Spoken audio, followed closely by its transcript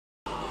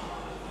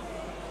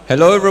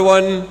Hello,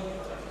 everyone.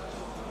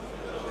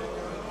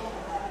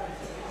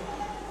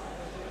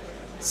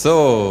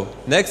 So,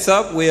 next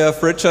up we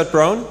have Richard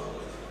Brown,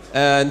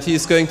 and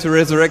he's going to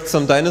resurrect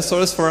some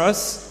dinosaurs for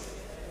us.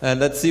 And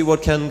let's see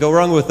what can go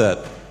wrong with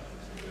that.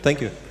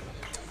 Thank you.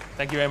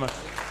 Thank you very much.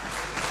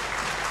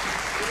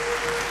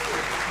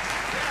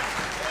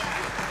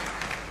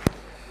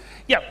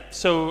 Yeah,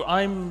 so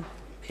I'm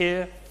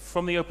here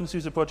from the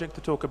OpenSUSE project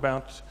to talk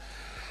about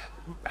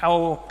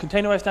how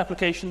containerized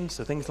applications,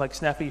 so things like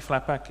Snappy,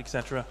 Flatpak,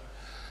 etc.,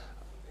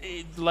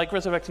 like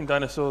resurrecting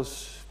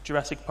dinosaurs,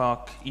 Jurassic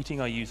Park,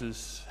 eating our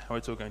users, how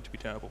it's all going to be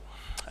terrible.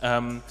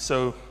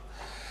 So,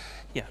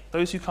 yeah,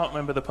 those who can't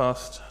remember the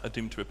past are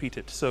doomed to repeat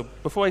it. So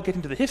before I get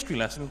into the history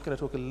lesson, I'm going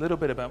to talk a little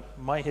bit about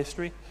my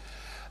history.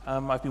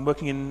 I've been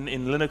working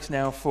in Linux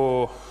now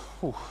for,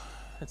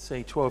 let's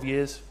say 12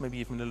 years, maybe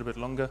even a little bit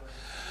longer,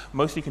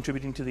 mostly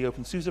contributing to the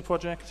OpenSUSE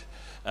project,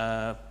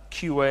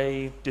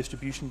 QA,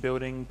 distribution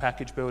building,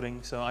 package building.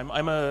 So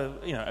I'm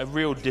a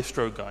real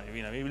distro guy,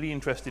 really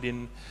interested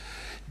in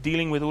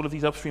dealing with all of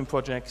these upstream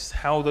projects,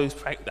 how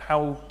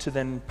to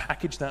then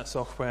package that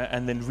software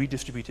and then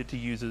redistribute it to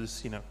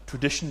users,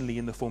 traditionally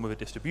in the form of a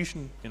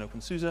distribution in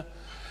OpenSUSE.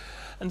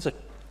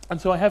 And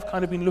so I have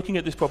kind of been looking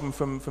at this problem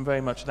from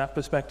very much that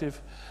perspective.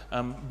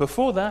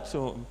 Before that,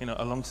 or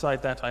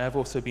alongside that, I have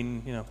also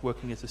been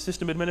working as a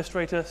system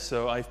administrator.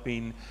 So I've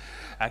been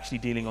actually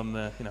dealing on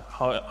the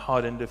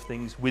hard end of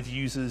things with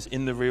users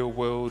in the real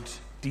world,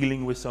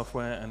 dealing with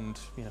software and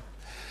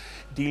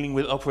dealing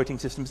with operating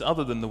systems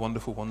other than the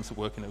wonderful ones that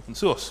work in open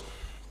source.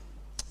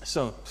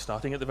 So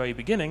starting at the very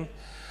beginning,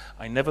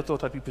 I never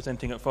thought I'd be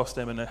presenting at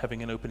FOSDEM and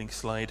having an opening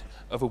slide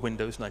of a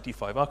Windows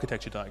 95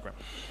 architecture diagram.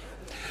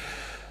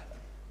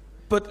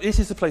 But this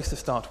is the place to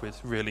start with,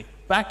 really.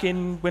 Back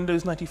in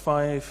Windows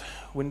 95,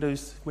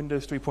 Windows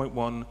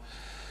 3.1,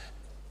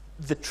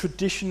 the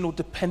traditional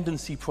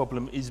dependency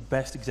problem is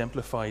best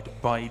exemplified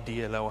by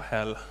DLL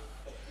hell.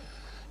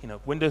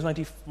 Windows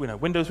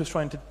was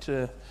trying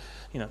to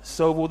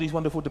solve all these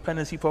wonderful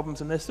dependency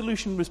problems, and their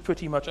solution was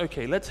pretty much,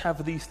 okay, let's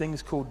have these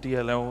things called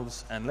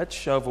DLLs, and let's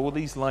shove all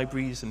these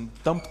libraries and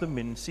dump them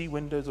in C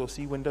Windows or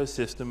C Windows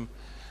system,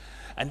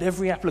 and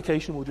every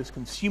application will just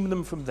consume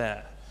them from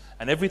there.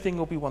 And everything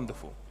will be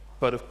wonderful.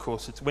 But of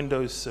course, it's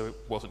Windows, so it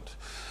wasn't.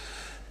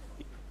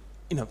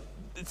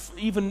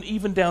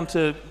 Even down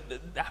to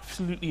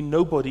absolutely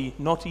nobody,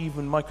 not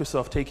even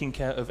Microsoft, taking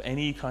care of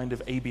any kind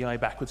of ABI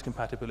backwards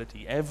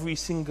compatibility. Every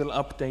single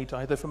update,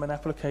 either from an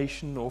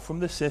application or from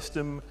the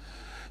system,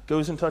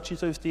 goes and touches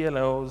those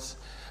DLLs,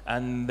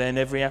 and then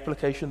every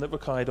application that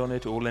required on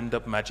it all end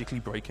up magically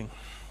breaking.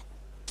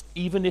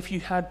 Even if you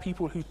had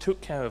people who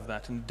took care of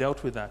that and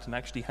dealt with that and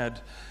actually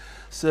had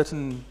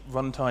certain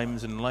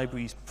runtimes and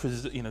libraries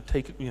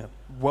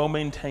well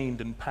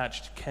maintained and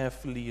patched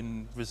carefully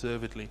and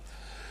reservedly,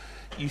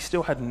 you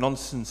still had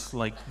nonsense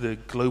like the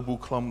global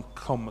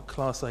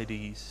class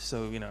IDs.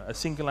 So a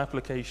single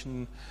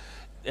application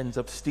ends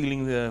up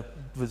stealing the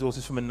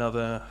resources from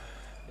another.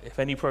 If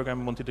any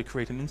program wanted to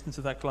create an instance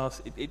of that class,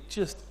 it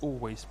just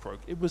always broke.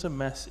 It was a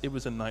mess. It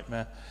was a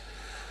nightmare.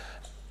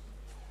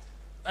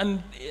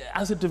 And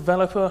as a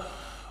developer,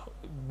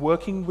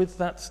 working with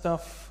that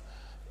stuff,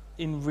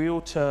 in real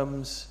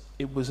terms,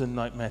 it was a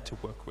nightmare to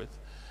work with.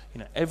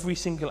 Every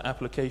single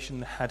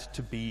application had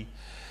to be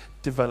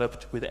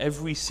developed with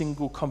every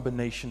single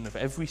combination of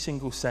every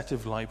single set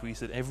of libraries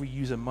that every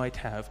user might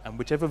have, and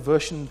whichever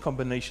version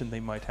combination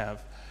they might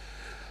have,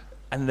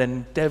 and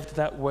then devved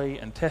that way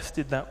and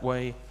tested that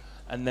way.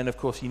 And then, of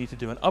course, you need to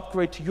do an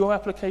upgrade to your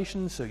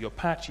application, so your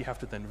patch, you have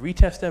to then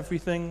retest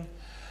everything.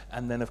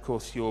 And then, of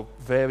course, your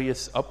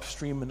various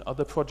upstream and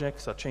other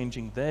projects are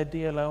changing their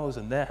DLLs,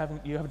 and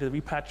you have to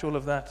repatch all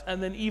of that.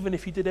 And then even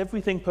if you did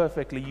everything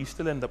perfectly, you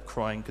still end up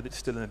crying because it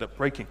still ended up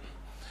breaking.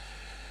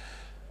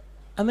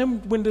 And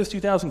then Windows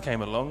 2000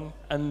 came along,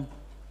 and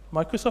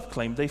Microsoft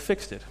claimed they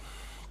fixed it.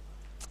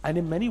 And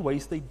in many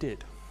ways, they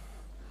did.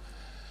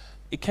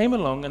 It came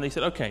along, and they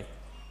said, okay,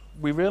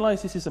 we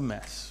realize this is a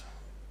mess.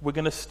 We're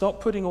going to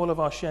stop putting all of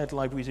our shared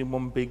libraries in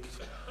one big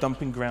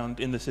dumping ground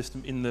in the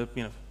system, in the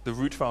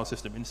root file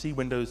system, in C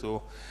Windows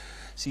or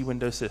C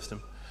Windows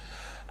system.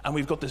 And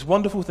we've got this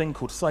wonderful thing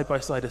called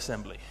side-by-side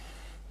assembly,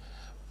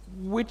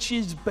 which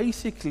is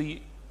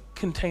basically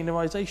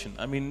containerization.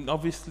 I mean,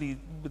 obviously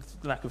with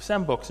lack of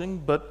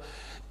sandboxing, but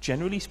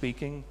generally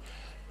speaking,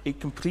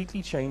 it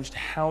completely changed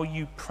how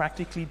you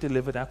practically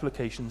delivered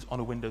applications on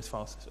a Windows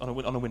file system,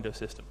 on a Windows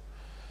system.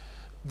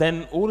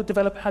 Then all the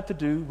developer had to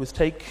do was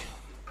take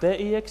their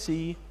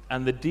exe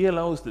and the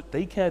DLLs that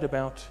they cared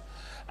about,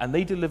 and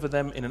they deliver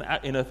them in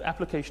an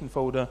application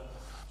folder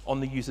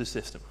on the user's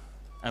system.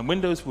 And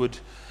Windows would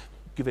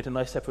give it a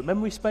nice separate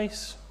memory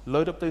space,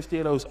 load up those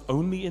DLLs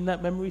only in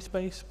that memory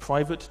space,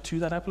 private to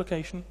that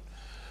application.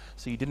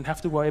 So you didn't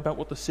have to worry about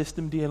what the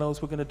system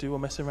DLLs were going to do or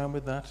mess around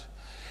with that.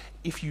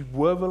 If you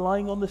were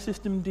relying on the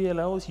system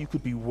DLLs, you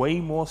could be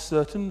way more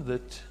certain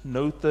that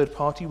no third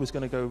party was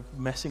going to go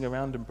messing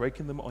around and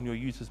breaking them on your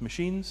users'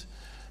 machines,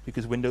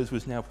 because Windows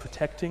was now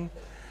protecting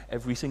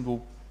every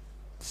single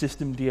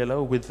system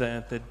DLL with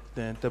their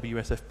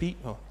WSFP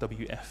or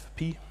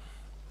WFP.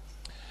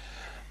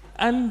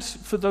 And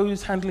for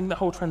those handling the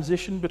whole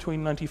transition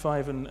between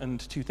 95 and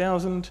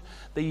 2000,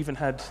 they even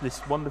had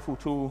this wonderful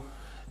tool,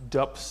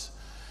 DUPS.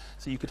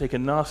 So you could take a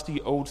nasty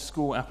old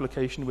school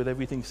application with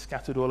everything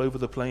scattered all over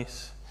the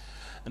place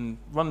and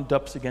run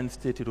DUPS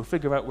against it. It'll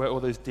figure out where all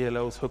those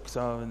DLL's hooks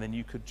are, and then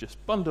you could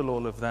just bundle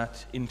all of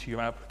that into your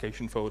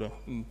application folder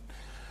and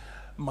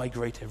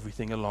migrate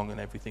everything along, and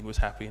everything was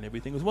happy and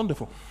everything was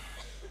wonderful.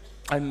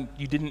 And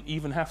you didn't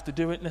even have to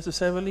do it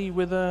necessarily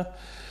with a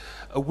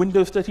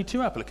Windows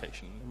 32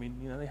 application. I mean,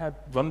 you know, they had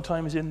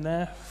runtimes in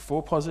there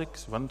for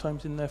POSIX,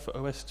 runtimes in there for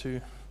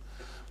OS2.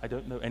 I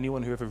don't know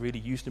anyone who ever really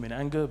used them in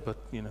anger, but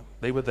you know,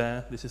 they were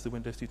there. This is the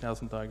Windows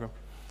 2000 diagram.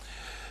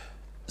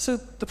 So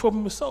the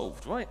problem was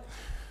solved, right?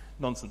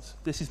 Nonsense.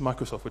 This is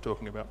Microsoft we're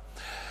talking about.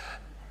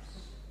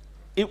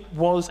 It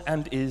was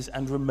and is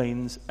and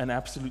remains an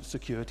absolute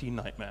security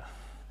nightmare.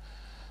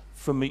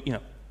 For me, you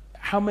know,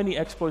 how many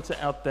exploits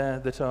are out there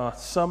that are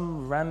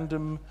some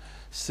random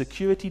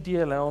security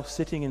DLL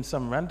sitting in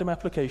some random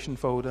application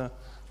folder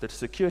that's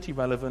security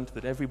relevant,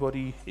 that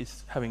everybody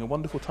is having a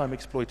wonderful time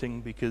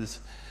exploiting because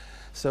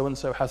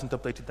so-and-so hasn't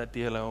updated that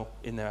DLL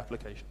in their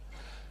application.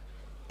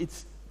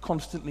 It's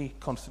constantly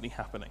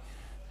happening.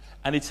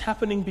 And it's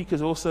happening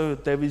because also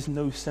there is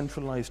no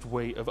centralized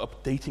way of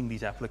updating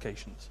these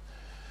applications.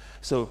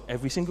 So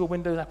every single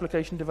Windows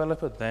application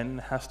developer then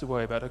has to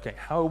worry about, okay,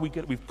 how are we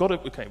going we've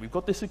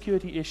got this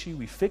security issue,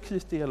 we fix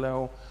this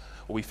DLL,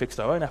 or we fixed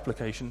our own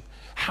application.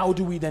 How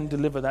do we then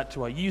deliver that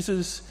to our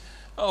users?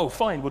 Oh,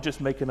 fine, we'll just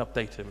make an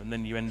updater, and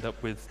then you end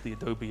up with the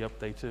Adobe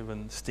updater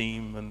and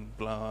Steam and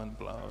blah and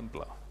blah and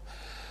blah.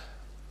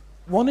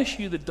 One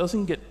issue that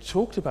doesn't get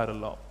talked about a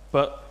lot,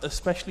 but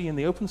especially in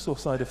the open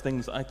source side of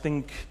things, I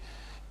think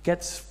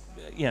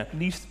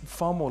needs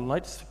far more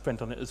light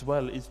spent on it as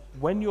well, is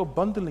when you're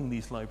bundling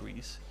these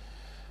libraries,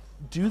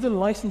 do the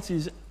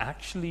licenses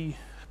actually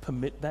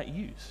permit that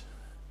use?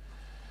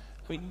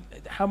 I mean,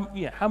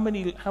 how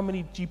many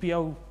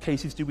GPL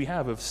cases do we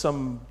have of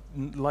some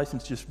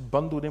license just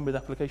bundled in with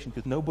application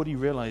because nobody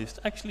realized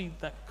actually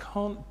that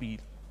can't be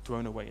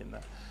thrown away in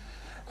there?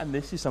 And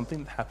this is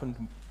something that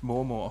happened more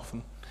and more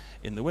often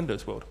in the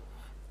Windows world.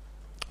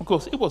 Of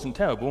course, it wasn't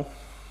terrible.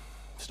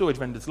 Storage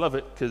vendors love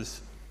it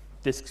because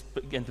disks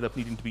ended up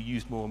needing to be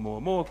used more and more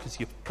and more because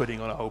you're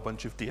putting on a whole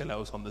bunch of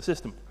DLLs on the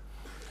system.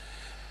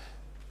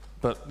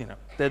 But you know,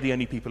 they're the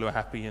only people who are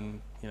happy,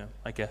 and you know,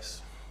 I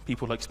guess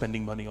people like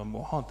spending money on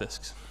more hard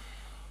disks.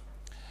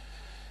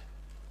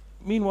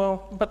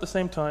 Meanwhile, about the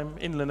same time,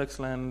 in Linux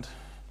land,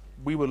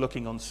 we were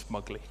looking on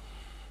smugly.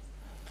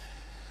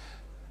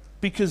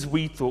 Because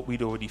we thought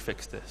we'd already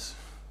fixed this,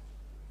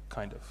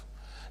 kind of.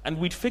 And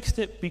we'd fixed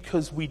it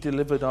because we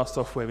delivered our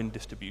software in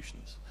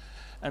distributions.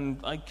 And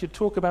I could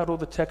talk about all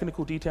the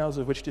technical details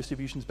of which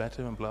distribution's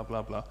better and blah,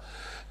 blah, blah.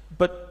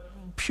 But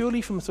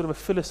purely from sort of a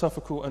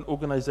philosophical and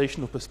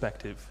organizational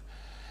perspective,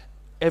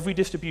 every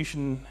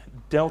distribution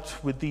dealt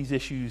with these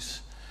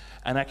issues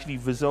and actually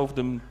resolved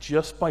them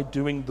just by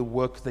doing the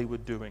work they were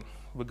doing,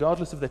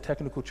 regardless of their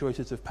technical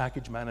choices of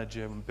package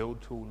manager and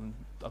build tool and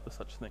other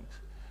such things.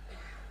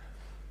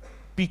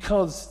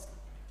 Because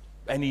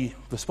any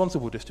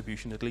responsible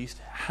distribution, at least,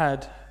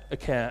 had a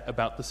care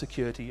about the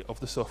security of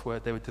the software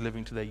they were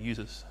delivering to their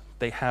users.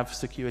 They have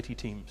security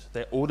teams.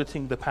 They're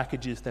auditing the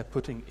packages they're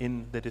putting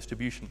in their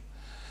distribution.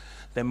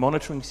 They're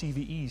monitoring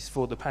CVEs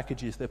for the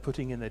packages they're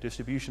putting in their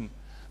distribution.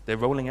 They're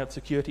rolling out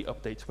security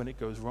updates when it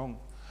goes wrong.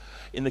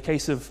 In the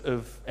case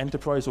of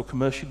enterprise or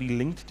commercially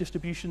linked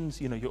distributions,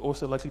 you know, you're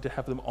also likely to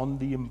have them on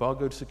the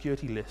embargoed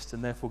security lists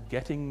and therefore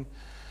getting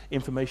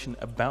information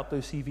about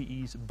those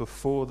CVEs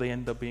before they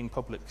end up being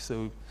public.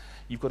 So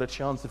you've got a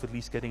chance of at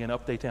least getting an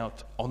update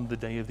out on the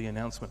day of the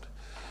announcement.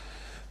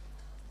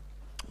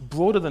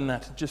 Broader than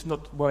that, just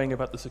not worrying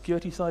about the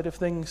security side of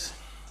things,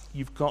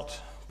 you've got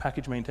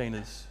package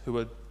maintainers who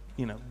are,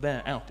 you know,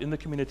 they're out in the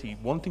community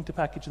wanting to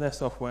package their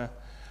software,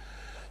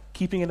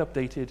 keeping it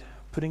updated,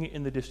 putting it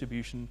in the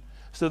distribution.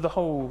 So the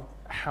whole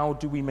how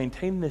do we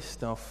maintain this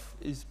stuff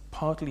is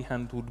partly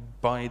handled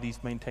by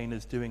these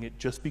maintainers doing it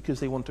just because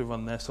they want to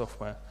run their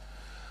software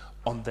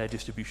on their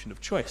distribution of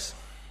choice.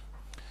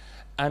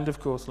 And of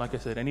course, like I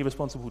said, any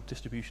responsible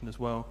distribution as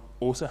well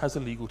also has a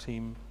legal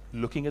team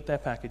looking at their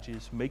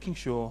packages, making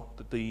sure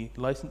that the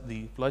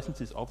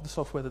licenses of the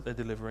software that they're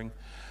delivering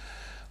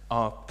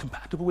are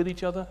compatible with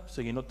each other,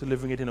 so you're not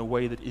delivering it in a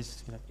way that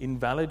is, you know,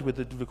 invalid with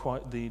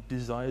the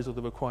desires or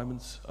the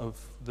requirements of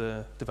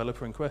the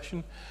developer in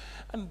question,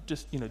 and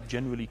just, you know,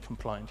 generally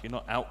compliant. You're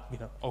not out, you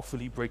know,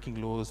 awfully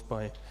breaking laws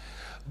by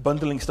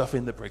bundling stuff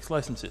in that breaks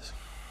licenses.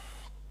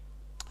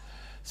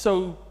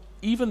 So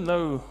even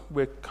though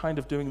we're kind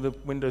of doing the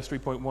Windows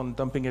 3.1,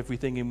 dumping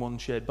everything in one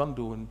shared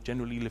bundle and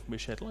generally living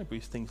with shared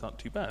libraries, things aren't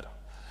too bad.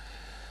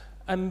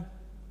 And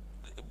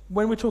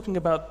when we're talking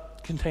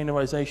about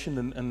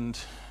containerization and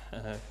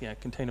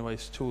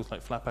containerized tools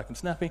like Flatpak and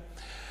Snappy,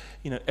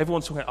 you know,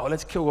 everyone's talking about, oh,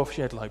 let's kill off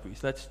shared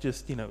libraries. Let's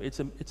just, you know, it's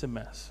a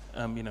mess.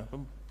 You know,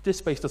 disk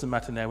space doesn't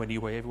matter now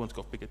anyway. Everyone's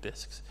got bigger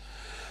disks.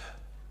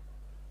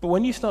 But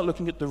when you start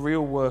looking at the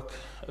real work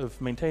of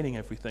maintaining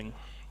everything,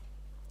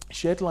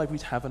 shared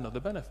libraries have another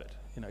benefit.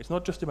 It's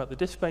not just about the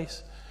disk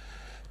space.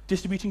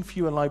 Distributing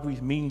fewer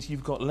libraries means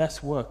you've got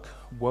less work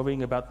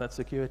worrying about the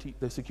security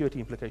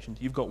implications.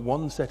 You've got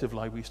one set of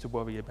libraries to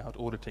worry about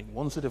auditing,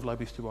 one set of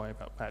libraries to worry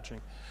about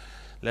patching,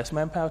 less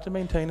manpower to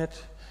maintain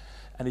it,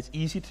 and it's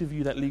easy to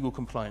view that legal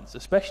compliance,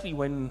 especially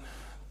when,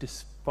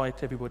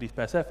 despite everybody's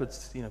best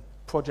efforts,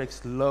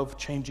 projects love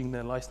changing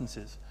their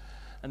licenses.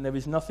 And there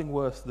is nothing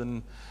worse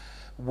than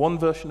one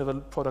version of a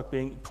project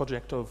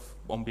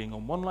being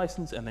on one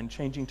license and then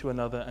changing to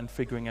another and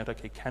figuring out,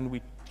 okay, can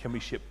we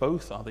ship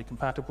both? Are they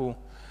compatible?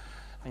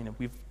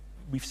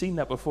 We've seen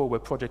that before where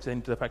projects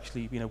ended up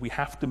actually, we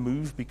have to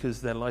move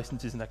because their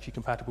license isn't actually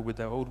compatible with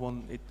their old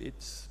one.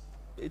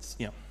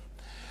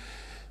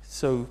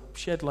 So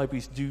shared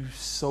libraries do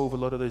solve a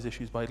lot of those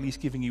issues by at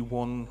least giving you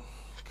one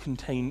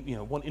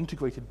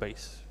integrated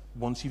base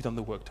once you've done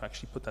the work to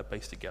actually put that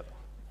base together.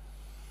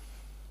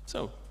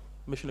 So,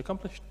 mission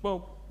accomplished?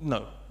 Well,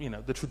 no.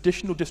 The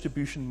traditional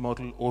distribution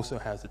model also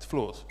has its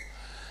flaws.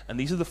 And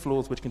these are the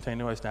flaws which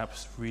containerized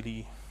apps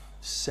really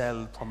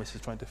sell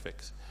promises trying to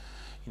fix.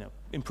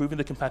 Improving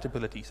the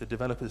compatibility so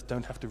developers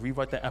don't have to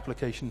rewrite their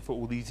application for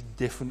all these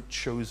different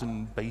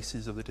chosen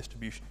bases of the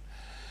distribution.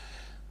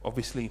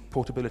 Obviously,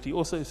 portability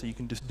also, so you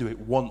can just do it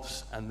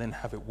once and then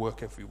have it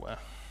work everywhere.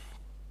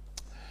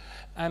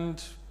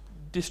 And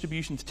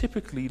distributions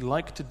typically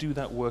like to do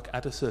that work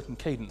at a certain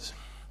cadence.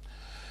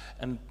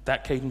 And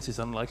that cadence is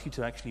unlikely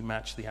to actually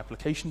match the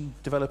application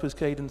developer's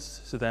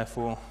cadence, so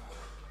therefore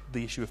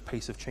the issue of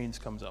pace of change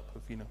comes up.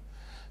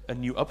 A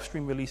new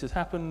upstream release has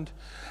happened,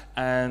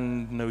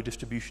 and no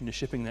distribution is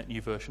shipping that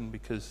new version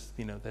because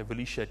their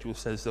release schedule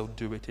says they'll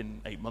do it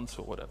in 8 months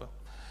or whatever.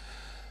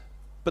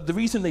 But the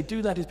reason they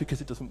do that is because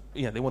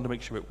they want to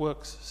make sure it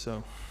works,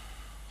 so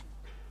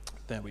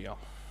there we are.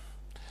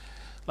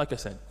 Like I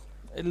said,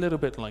 a little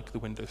bit like the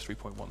Windows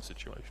 3.1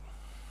 situation.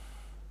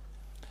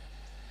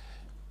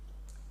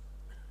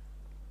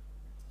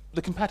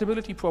 The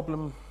compatibility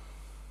problem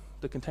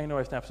the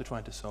containerized apps are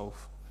trying to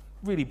solve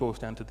really boils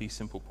down to these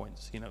simple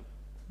points.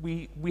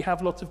 We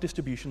have lots of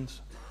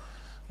distributions,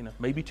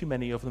 maybe too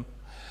many of them,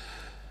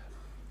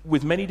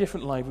 with many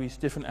different libraries,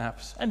 different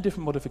apps, and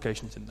different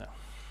modifications in there.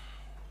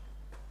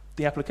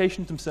 The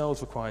applications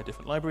themselves require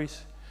different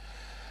libraries,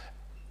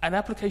 and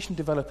application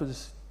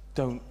developers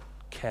don't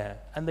care,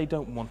 and they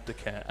don't want to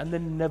care, and they're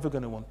never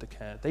going to want to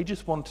care. They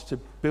just want to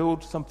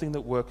build something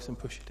that works and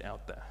push it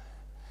out there,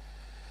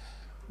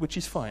 which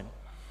is fine.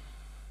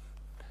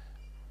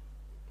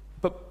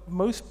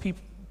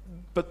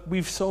 But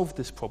we've solved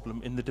this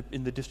problem in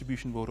the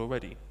distribution world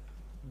already.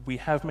 We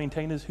have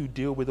maintainers who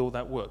deal with all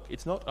that work.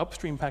 It's not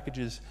upstream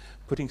packages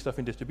putting stuff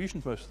in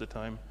distributions most of the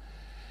time.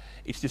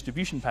 It's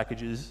distribution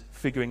packages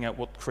figuring out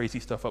what crazy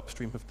stuff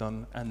upstream have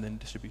done and then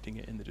distributing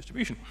it in the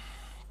distribution.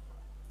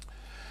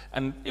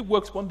 And it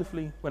works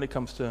wonderfully when it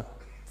comes to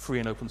free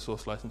and open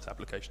source license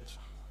applications.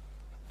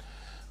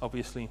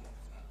 Obviously,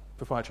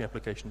 proprietary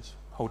applications,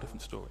 whole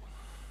different story.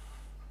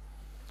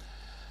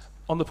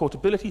 On the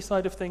portability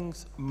side of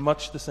things,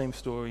 much the same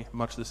story,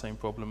 much the same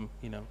problem.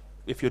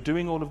 If you're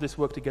doing all of this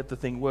work to get the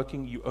thing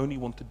working, you only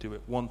want to do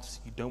it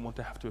once. You don't want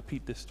to have to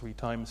repeat this 3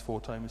 times,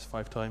 4 times,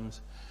 5 times.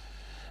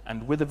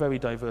 And with a very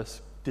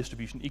diverse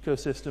distribution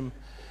ecosystem,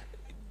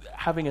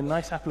 having a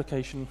nice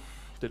application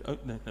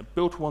that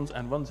built once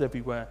and runs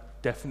everywhere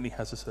definitely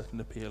has a certain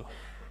appeal.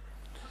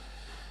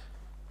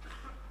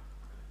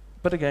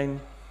 But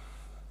again,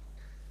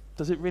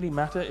 does it really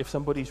matter if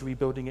somebody's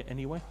rebuilding it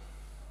anyway?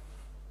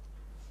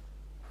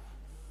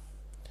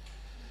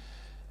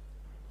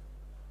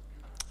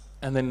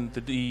 And then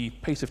the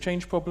pace of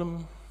change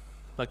problem,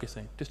 like I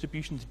say,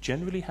 distributions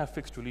generally have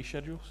fixed release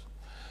schedules.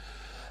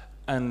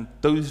 And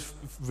those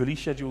release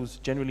schedules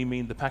generally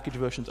mean the package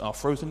versions are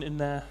frozen in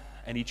there.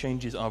 Any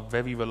changes are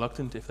very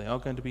reluctant if they are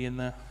going to be in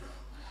there.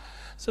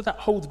 So that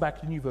holds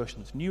back new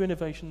versions, new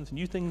innovations,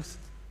 new things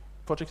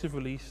projects have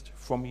released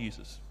from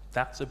users.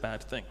 That's a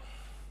bad thing.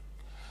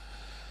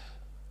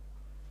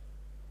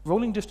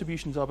 Rolling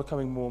distributions are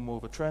becoming more and more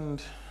of a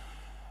trend.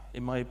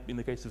 In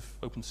the case of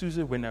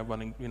OpenSUSE, we're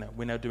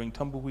now doing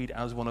Tumbleweed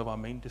as one of our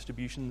main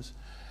distributions,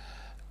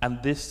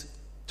 and this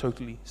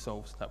totally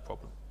solves that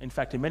problem. In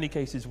fact, in many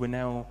cases, we're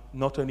now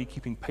not only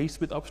keeping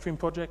pace with upstream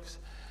projects,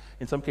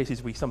 in some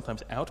cases we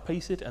sometimes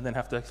outpace it and then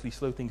have to actually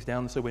slow things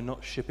down so we're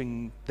not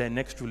shipping their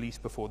next release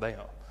before they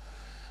are.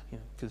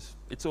 Because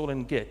it's all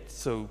in Git,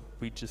 so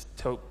we just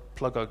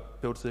plug our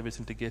build service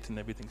into Git and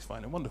everything's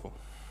fine and wonderful.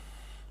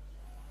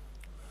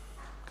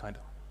 Kind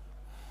of.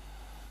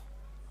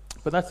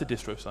 But that's the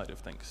distro side of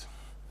things.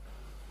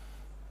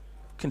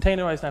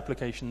 Containerized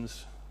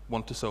applications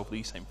want to solve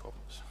these same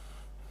problems.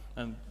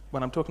 And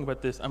when I'm talking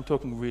about this, I'm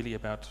talking really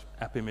about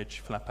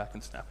AppImage, Flatpak,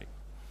 and Snappy.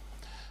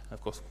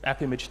 Of course,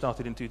 AppImage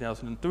started in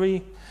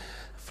 2003,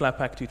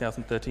 Flatpak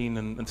 2013,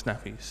 and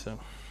Snappy. So,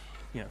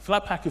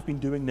 Flatpak have been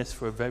doing this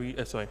for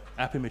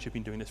AppImage have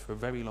been doing this for a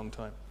very long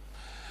time.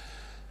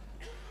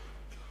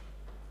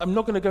 I'm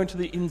not going to go into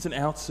the ins and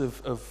outs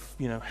of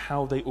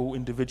how they all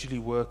individually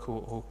work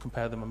or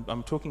compare them.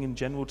 I'm talking in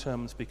general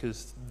terms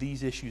because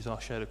these issues are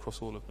shared across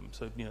all of them.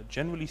 So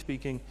generally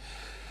speaking,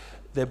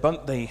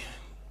 they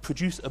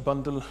produce a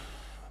bundle,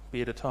 be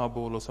it a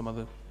tarball or some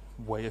other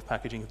way of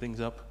packaging things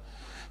up,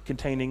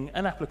 containing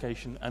an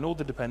application and all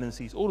the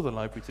dependencies, all of the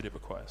libraries that it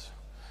requires.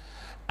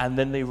 And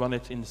then they run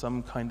it in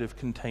some kind of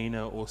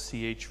container or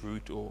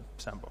chroot or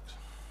sandbox.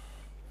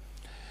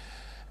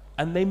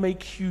 And they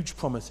make huge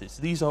promises.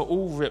 These are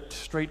all ripped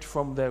straight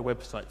from their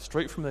website,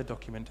 straight from their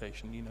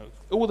documentation.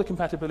 All the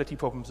compatibility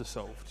problems are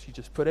solved. You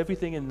just put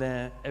everything in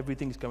there,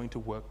 everything's going to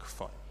work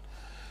fine.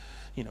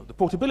 The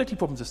portability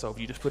problems are solved.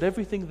 You just put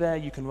everything there,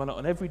 you can run it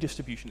on every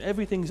distribution.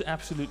 Everything's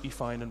absolutely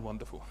fine and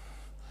wonderful.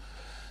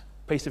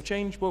 Pace of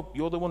change, well,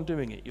 you're the one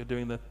doing it. You're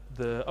doing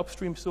the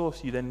upstream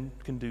source, you then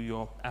can do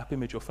your app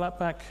image or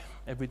Flatpak,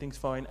 everything's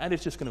fine, and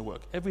it's just going to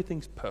work.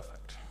 Everything's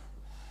perfect.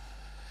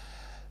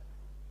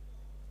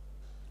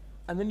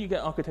 And then you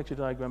get architecture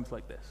diagrams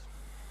like this,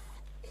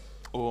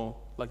 or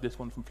like this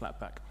one from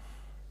Flatpak.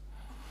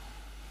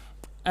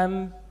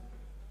 And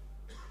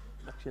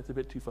actually, it's a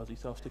bit too fuzzy,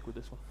 so I'll stick with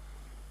this one.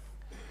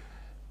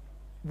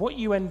 What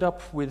you end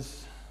up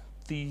with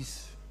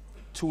these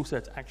tool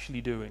sets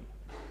actually doing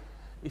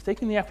is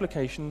taking the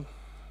application,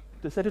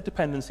 the set of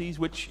dependencies,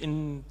 which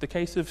in the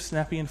case of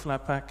Snappy and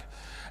Flatpak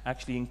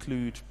actually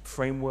include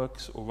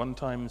frameworks or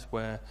runtimes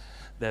where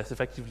there's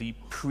effectively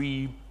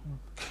pre-curated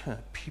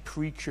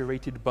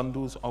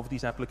bundles of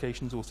these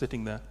applications all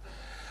sitting there.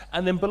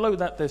 And then below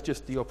that, there's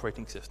just the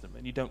operating system,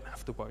 and you don't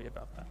have to worry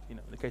about that. In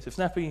the case of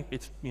Snappy,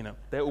 it's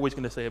they're always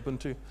going to say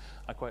Ubuntu.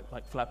 I quite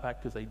like Flatpak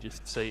because they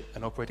just say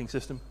an operating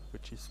system,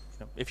 which is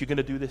if you're going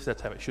to do this,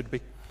 that's how it should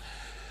be.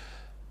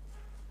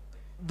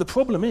 The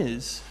problem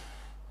is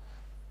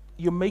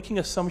you're making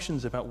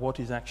assumptions about what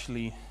is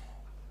actually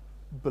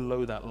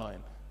below that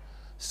line.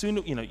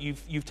 Soon,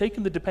 you've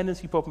taken the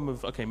dependency problem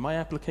of okay, my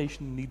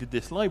application needed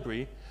this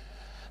library,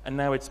 and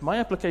now it's my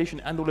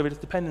application and all of its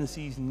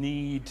dependencies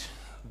need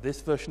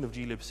this version of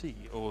glibc,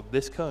 or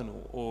this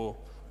kernel, or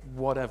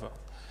whatever.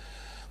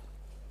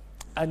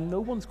 And no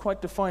one's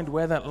quite defined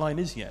where that line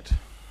is yet.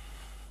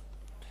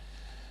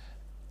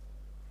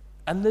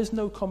 And there's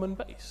no common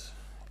base.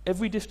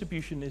 Every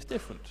distribution is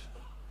different.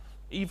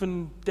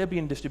 Even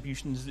Debian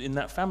distributions in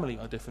that family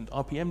are different.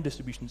 RPM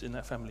distributions in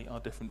that family are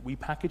different. We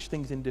package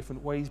things in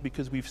different ways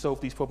because we've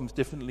solved these problems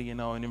differently in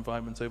our own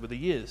environments over the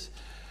years.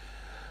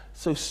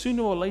 So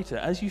sooner or later,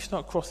 as you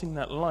start crossing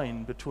that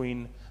line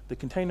between the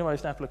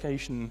containerized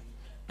application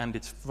and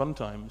its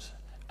runtimes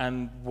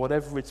and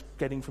whatever it's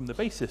getting from the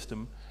base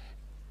system,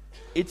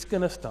 it's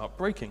going to start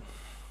breaking.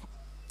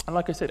 And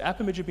like I said,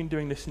 AppImage have been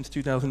doing this since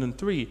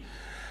 2003,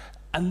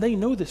 and they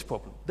know this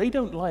problem. They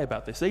don't lie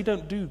about this. They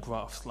don't do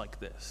graphs like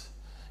this.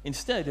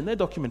 Instead, in their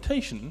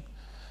documentation,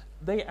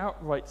 they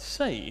outright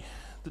say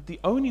that the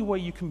only way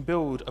you can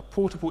build a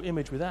portable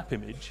image with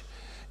AppImage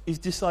is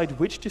decide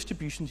which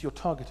distributions you're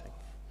targeting,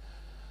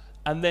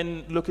 and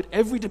then look at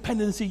every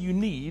dependency you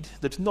need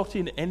that's not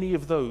in any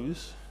of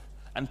those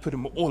and put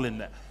them all in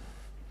there.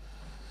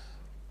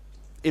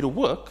 It'll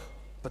work,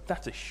 but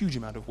that's a huge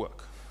amount of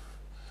work.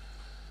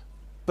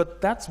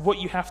 But that's what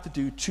you have to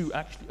do to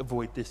actually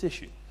avoid this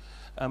issue.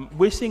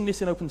 We're seeing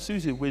this in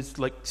OpenSUSE with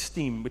like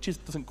Steam, which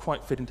doesn't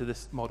quite fit into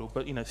this model,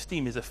 but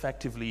Steam is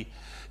effectively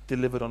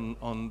delivered on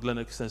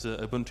Linux as a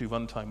Ubuntu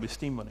runtime with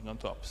Steam running on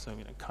top, so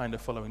kind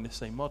of following the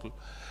same model.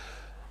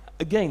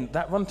 Again,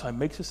 that runtime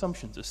makes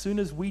assumptions. As soon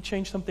as we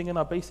change something in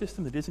our base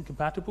system that isn't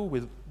compatible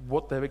with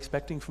what they're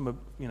expecting from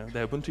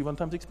their Ubuntu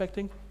runtime's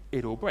expecting,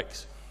 it all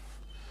breaks.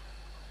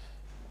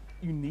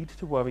 You need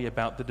to worry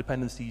about the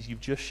dependencies. You've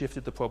just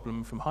shifted the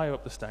problem from higher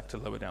up the stack to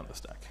lower down the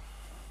stack.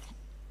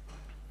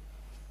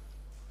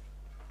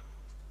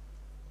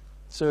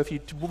 So if you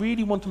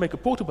really want to make a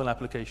portable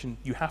application,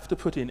 you have to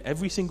put in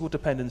every single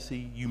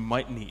dependency you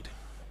might need.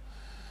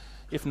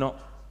 If not,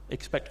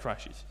 expect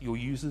crashes. Your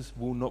users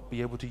will not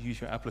be able to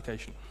use your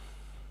application.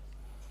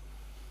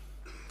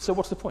 So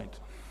what's the point?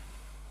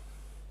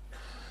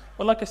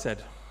 Well, like I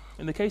said,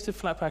 in the case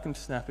of Flatpak and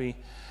Snappy,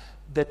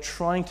 they're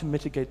trying to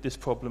mitigate this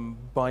problem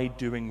by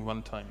doing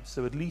runtime.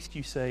 So at least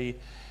you say,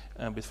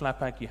 with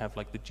Flatpak, you have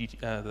like the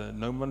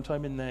GNOME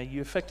runtime in there.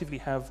 You effectively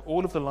have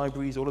all of the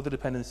libraries, all of the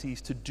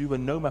dependencies to do a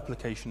GNOME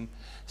application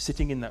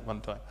sitting in that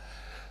runtime.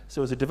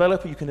 So as a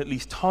developer, you can at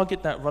least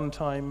target that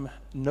runtime,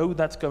 know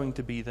that's going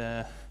to be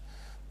there,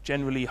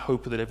 generally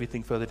hope that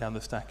everything further down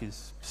the stack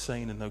is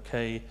sane and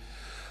okay,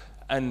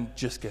 and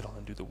just get on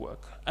and do the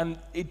work. And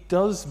it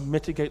does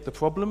mitigate the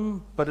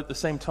problem, but at the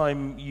same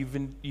time,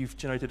 you've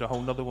generated a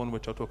whole other one,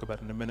 which I'll talk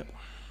about in a minute.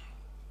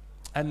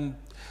 And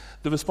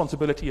the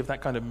responsibility of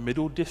that kind of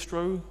middle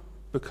distro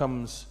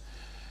becomes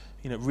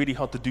really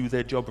hard to do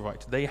their job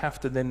right. They have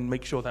to then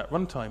make sure that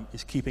runtime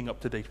is keeping up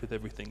to date with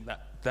everything,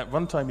 that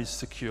runtime is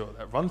secure,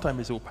 that runtime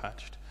is all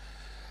patched.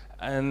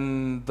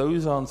 And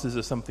those answers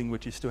are something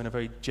which is still in a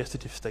very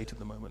gestative state at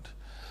the moment.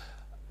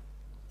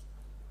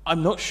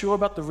 I'm not sure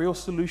about the real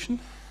solution,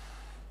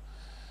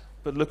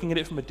 But looking at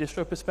it from a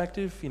distro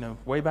perspective,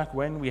 way back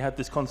when we had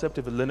this concept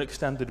of a Linux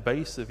standard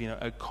base of,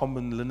 a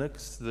common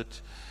Linux that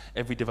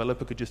every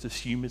developer could just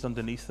assume is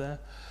underneath there.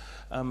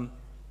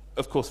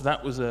 Of course,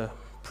 that was a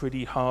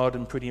pretty hard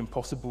and pretty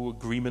impossible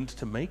agreement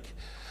to make.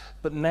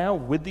 But now,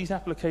 with these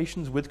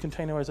applications, with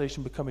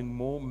containerization becoming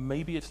more,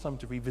 maybe it's time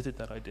to revisit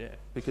that idea.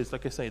 Because,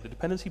 like I say, the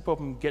dependency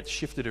problem gets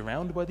shifted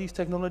around by these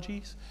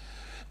technologies.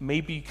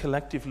 Maybe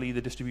collectively,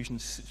 the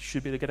distributions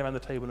should be able to get around the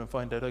table and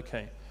find out,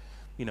 okay,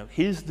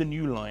 here's the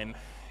new line.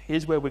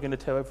 Here's where we're going to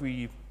tell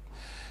every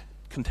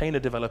container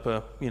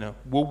developer,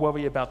 we'll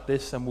worry about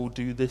this and we'll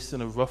do this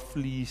in a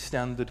roughly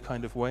standard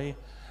kind of way,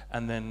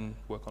 and then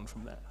work on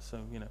from there. So,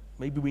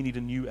 maybe we need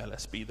a new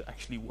LSB that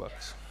actually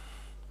works.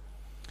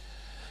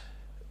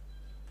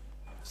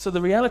 So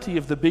the reality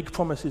of the big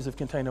promises of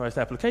containerized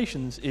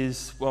applications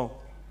is, well,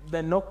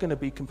 they're not going to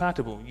be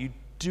compatible.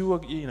 Unless you're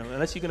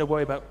going to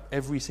worry about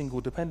every single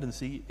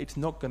dependency, it's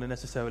not going to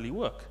necessarily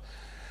work.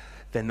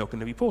 They're not going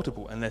to be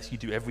portable unless you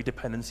do every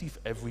dependency for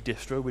every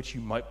distro which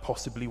you might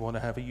possibly want to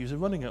have a user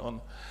running it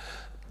on.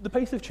 The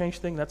pace of change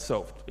thing, that's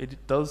solved.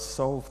 It does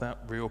solve that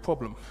real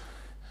problem.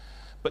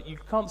 But you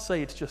can't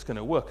say it's just going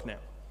to work now.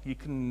 You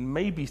can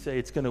maybe say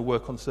it's going to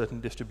work on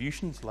certain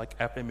distributions, like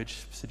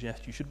AppImage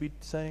suggests you should be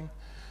saying,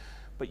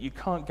 but you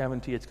can't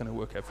guarantee it's going to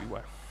work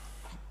everywhere.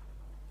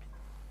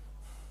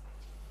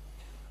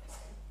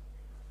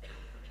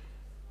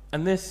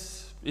 And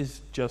this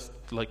is just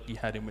like you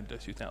had in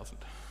Windows 2000.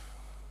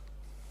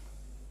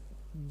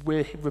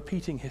 We're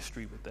repeating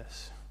history with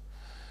this.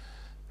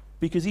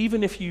 Because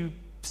even if you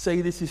say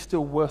this is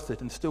still worth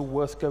it and still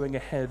worth going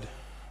ahead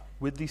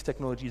with these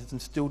technologies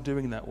and still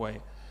doing that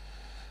way,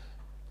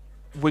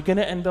 we're going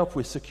to end up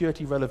with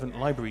security-relevant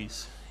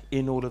libraries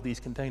in all of these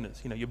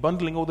containers. You're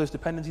bundling all those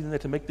dependencies in there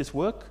to make this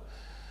work.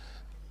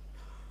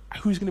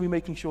 Who's going to be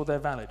making sure they're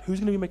valid? Who's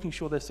going to be making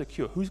sure they're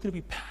secure? Who's going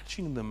to be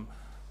patching them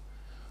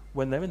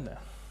when they're in there?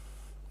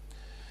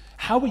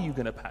 How are you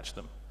going to patch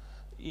them?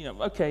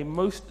 Okay,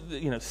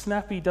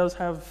 Snappy does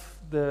have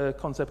the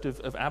concept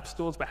of app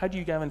stores, but how do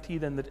you guarantee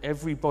then that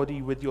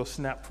everybody with your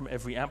snap from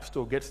every app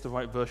store gets the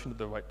right version at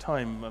the right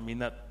time? I mean,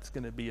 that's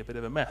going to be a bit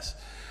of a mess.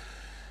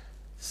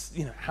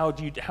 How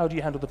do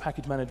you handle the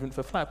package management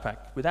for Flatpak?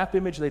 With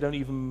AppImage, they don't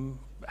even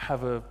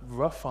have a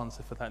rough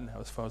answer for that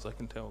now, as far as I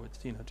can tell. It's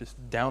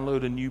just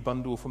download a new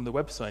bundle from the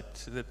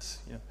website.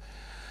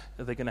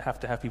 They're going to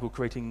have people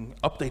creating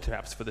updated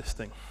apps for this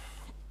thing.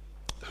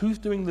 Who's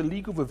doing the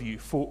legal review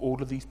for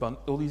all of these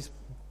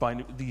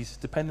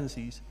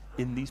dependencies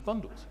in these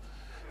bundles?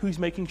 Who's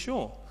making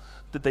sure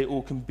that they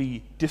all can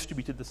be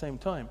distributed at the same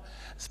time?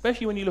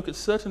 Especially when you look at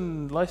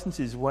certain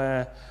licenses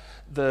where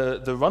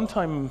the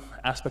runtime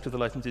aspect of the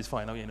license is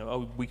fine.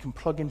 We can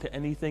plug into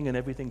anything and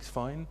everything's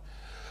fine,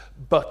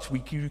 but we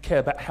do care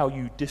about how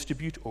you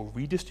distribute or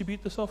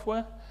redistribute the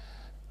software.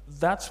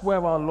 That's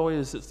where our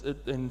lawyers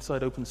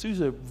inside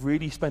OpenSUSE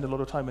really spend a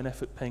lot of time and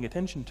effort paying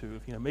attention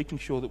to, making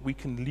sure that we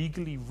can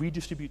legally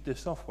redistribute this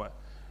software.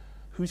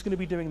 Who's going to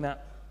be doing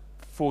that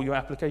for your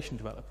application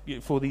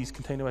development, for these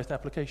containerized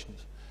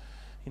applications?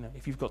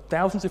 If you've got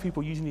thousands of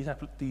people using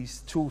these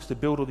tools to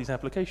build all these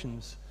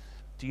applications,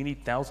 do you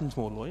need thousands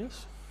more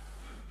lawyers?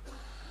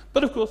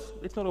 But of course,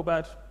 it's not all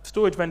bad.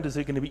 Storage vendors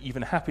are going to be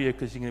even happier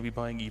because you're going to be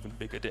buying even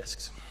bigger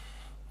disks.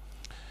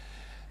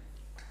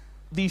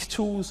 These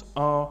tools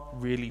are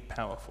really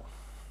powerful.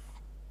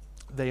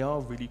 They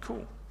are really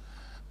cool.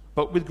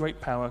 But with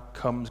great power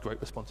comes great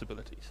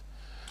responsibilities.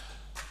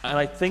 And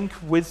I think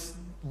with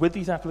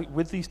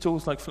these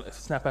tools like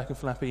Snappack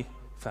and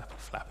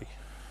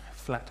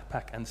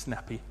Flatpak and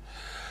Snappy,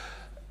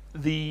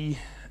 the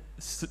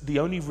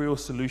only real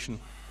solution,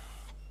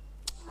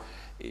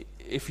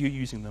 if you're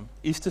using them,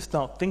 is to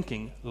start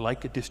thinking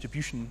like a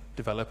distribution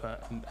developer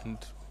and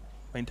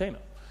maintainer.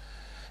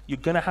 You're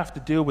going to have to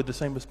deal with the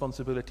same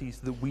responsibilities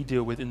that we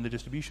deal with in the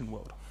distribution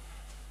world.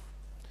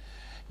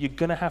 You're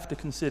going to have to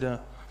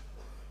consider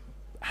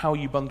how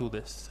you bundle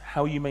this,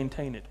 how you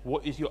maintain it,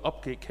 what is your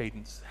update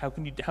cadence, how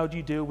do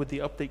you deal with the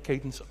update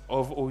cadence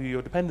of all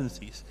your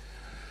dependencies?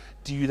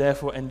 Do you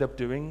therefore end up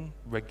doing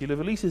regular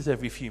releases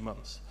every few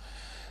months?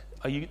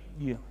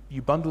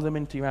 You bundle them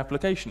into your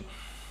application.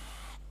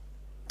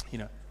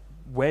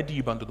 Where do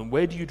you bundle them?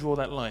 Where do you draw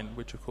that line?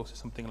 Which, of course, is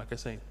something, like I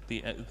say,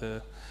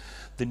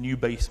 the new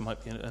base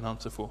might be an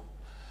answer for.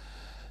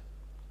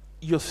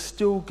 You're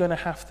still going to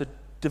have to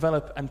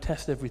develop and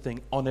test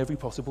everything on every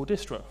possible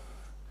distro.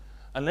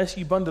 Unless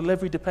you bundle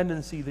every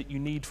dependency that you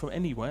need from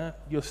anywhere,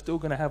 you're still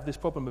going to have this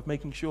problem of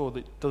making sure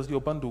that does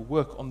your bundle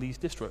work on these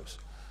distros.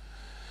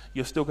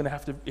 You're still going to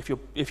have to,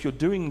 if you're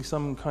doing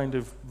some kind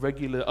of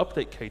regular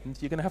update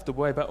cadence, you're going to have to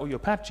worry about all your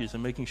patches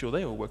and making sure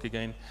they all work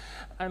again.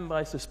 And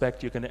I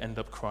suspect you're going to end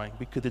up crying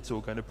because it's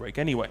all going to break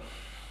anyway.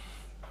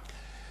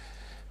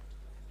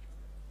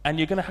 And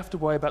you're going to have to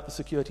worry about the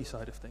security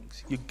side of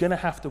things. You're going to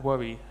have to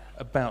worry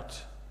about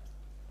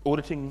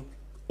auditing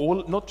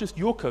not just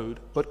your code,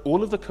 but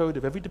all of the code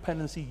of every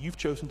dependency you've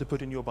chosen to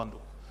put in your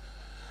bundle.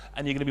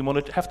 And you're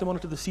going to have to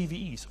monitor the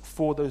CVEs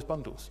for those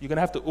bundles. You're going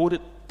to have to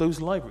audit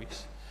those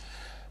libraries.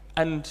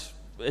 And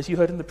as you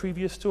heard in the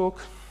previous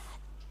talk,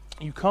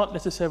 you can't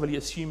necessarily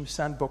assume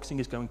sandboxing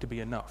is going to be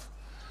enough.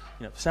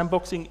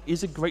 Sandboxing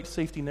is a great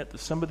safety net that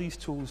some of these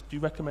tools do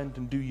recommend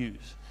and do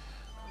use,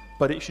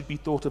 but it should be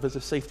thought of as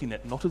a safety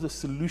net, not as a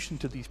solution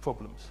to these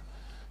problems.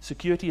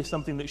 Security is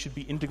something that should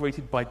be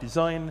integrated by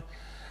design,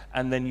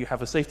 and then you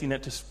have a safety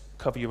net to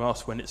cover your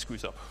ass when it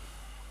screws up.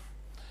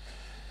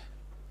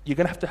 You're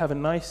going to have a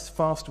nice,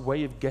 fast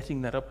way of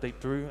getting that update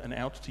through and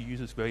out to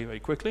users very, very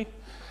quickly,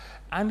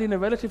 and in a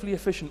relatively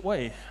efficient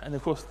way. And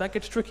of course, that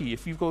gets tricky.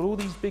 If you've got all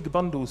these big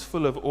bundles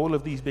full of all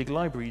of these big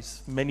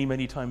libraries many,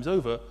 many times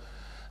over,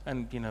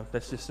 and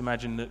let's just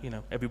imagine that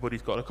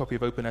everybody's got a copy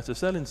of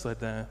OpenSSL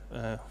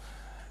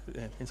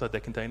inside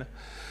their container.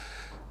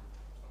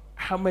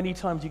 How many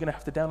times are you going to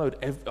have to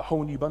download a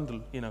whole new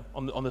bundle,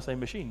 on the same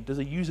machine? Does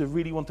a user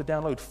really want to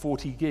download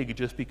 40 gig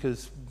just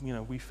because,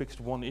 we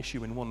fixed one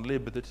issue in one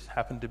lib that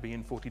happened to be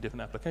in 40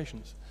 different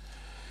applications?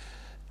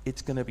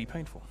 It's going to be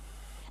painful.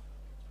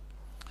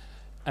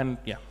 And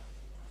yeah,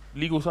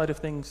 legal side of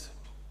things,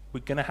 we're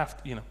going to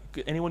have to,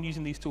 anyone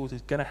using these tools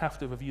is going to have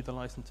to review the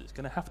licenses,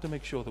 going to have to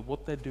make sure that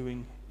what they're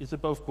doing is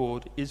above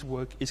board, is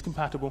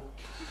compatible,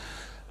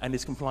 and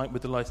is compliant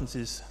with the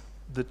licenses,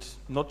 that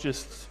not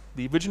just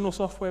the original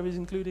software is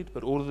included,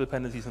 but all of the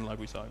dependencies and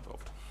libraries are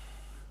involved.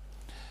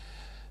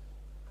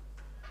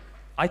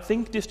 I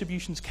think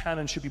distributions can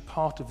and should be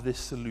part of this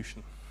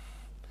solution.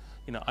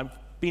 I've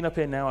been up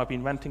here now, I've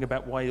been ranting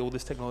about why all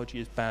this technology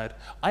is bad.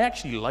 I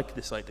actually like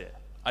this idea.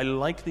 I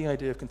like the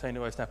idea of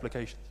containerized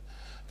applications,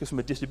 because from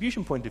a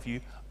distribution point of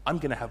view, I'm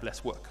going to have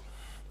less work.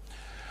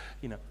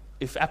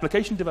 If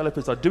application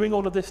developers are doing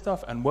all of this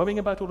stuff and worrying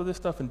about all of this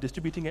stuff and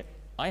distributing it,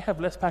 I have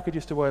less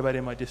packages to worry about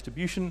in my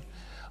distribution.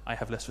 I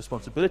have less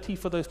responsibility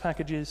for those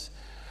packages.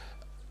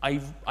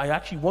 I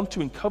actually want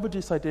to encourage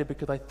this idea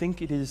because I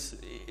think it is,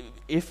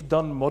 if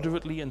done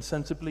moderately and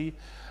sensibly,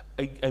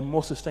 a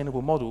more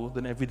sustainable model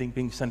than everything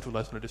being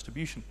centralized on a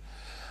distribution.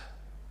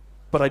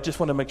 But I just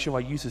want to make sure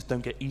our users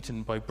don't get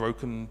eaten by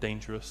broken,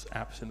 dangerous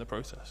apps in the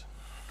process.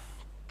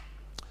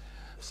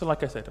 So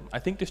like I said, I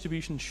think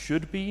distributions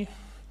should be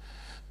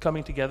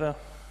coming together,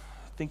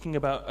 thinking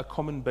about a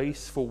common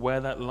base for where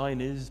that line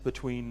is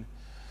between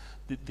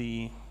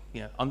the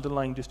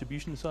underlying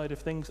distribution side of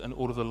things and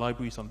all of the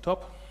libraries on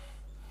top.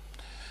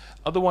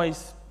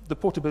 Otherwise, the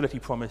portability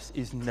promise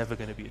is never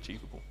going to be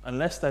achievable.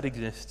 Unless that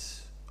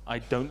exists, I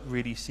don't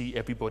really see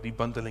everybody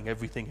bundling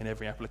everything in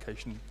every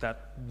application.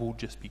 That will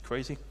just be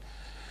crazy.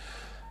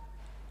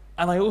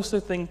 And I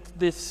also think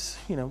this,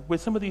 with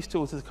some of these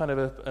tools, there's kind of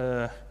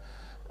a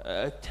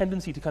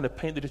tendency to kind of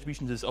paint the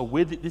distributions as,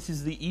 this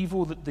is the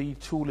evil that the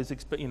tool is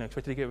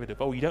expected to get rid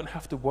of. Oh, you don't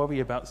have to worry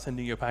about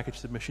sending your package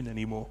submission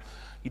anymore.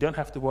 You don't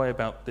have to worry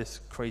about this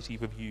crazy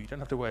review. You don't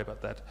have to worry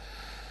about that.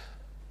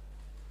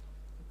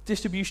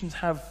 Distributions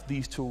have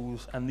these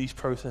tools and these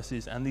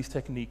processes and these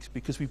techniques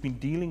because we've been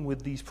dealing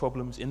with these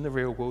problems in the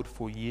real world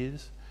for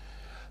years.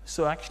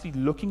 So actually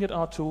looking at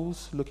our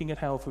tools, looking at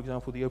how, for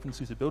example, the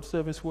OpenSUSE build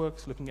service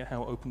works, looking at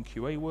how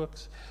OpenQA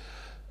works,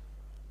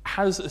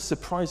 has a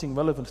surprising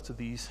relevance to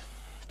these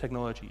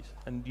technologies.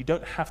 And you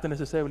don't have to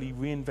necessarily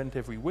reinvent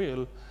every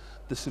wheel.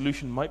 The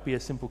solution might be a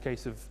simple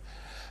case of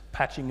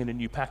patching in a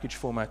new package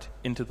format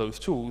into those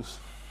tools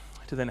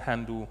to then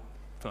handle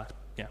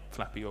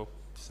Flappy or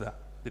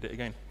did it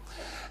again,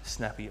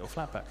 Snappy or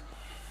Flatpak.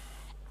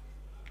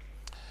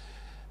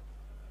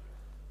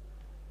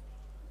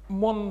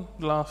 One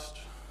last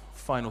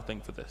final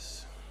thing for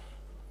this.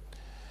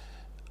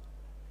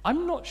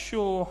 I'm not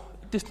sure,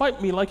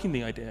 despite me liking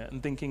the idea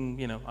and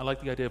thinking, I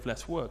like the idea of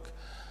less work,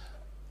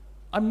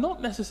 I'm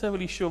not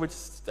necessarily sure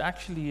it's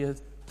actually a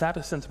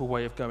sensible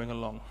way of going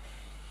along.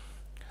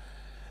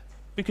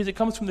 Because it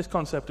comes from this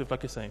concept of,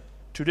 like I say,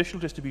 traditional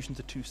distributions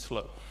are too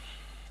slow.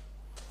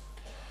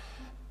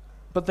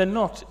 But they're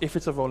not if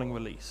it's a rolling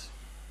release.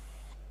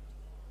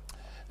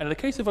 And in the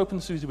case of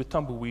OpenSUSE with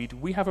Tumbleweed,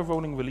 we have a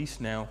rolling release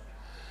now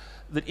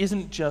that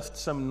isn't just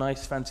some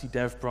nice fancy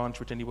dev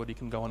branch which anybody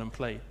can go on and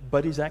play,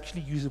 but is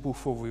actually usable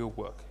for real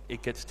work.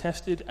 It gets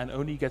tested and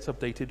only gets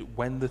updated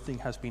when the thing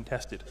has been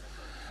tested.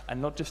 And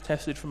not just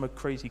tested from a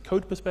crazy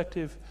code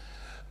perspective,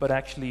 but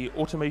actually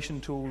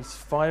automation tools,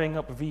 firing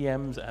up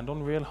VMs and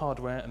on real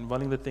hardware and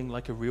running the thing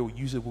like a real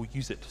user will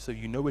use it, so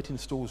you know it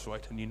installs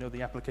right and you know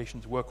the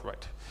applications work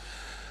right.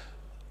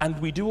 And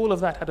we do all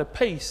of that at a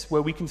pace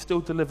where we can still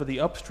deliver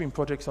the upstream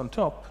projects on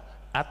top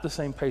at the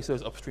same pace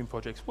those upstream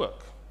projects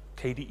work.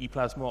 KDE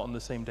Plasma on the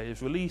same day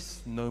as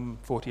release, GNOME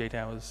 48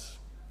 hours,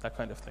 that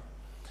kind of thing.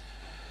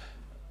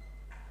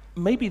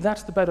 Maybe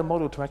that's the better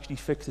model to actually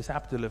fix this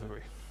app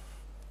delivery.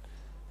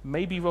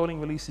 Maybe rolling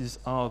releases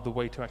are the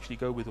way to actually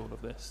go with all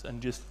of this and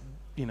just,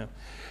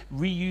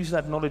 reuse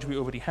that knowledge we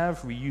already have,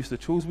 reuse the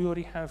tools we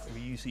already have,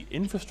 reuse the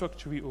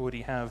infrastructure we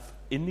already have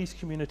in these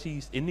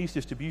communities, in these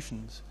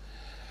distributions,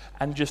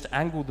 and just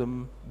angle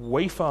them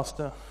way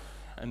faster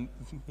and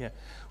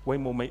way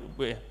more,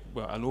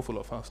 an awful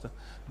lot faster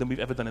than we've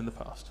ever done in the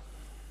past.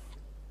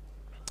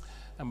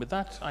 And with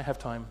that, I have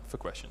time for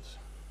questions.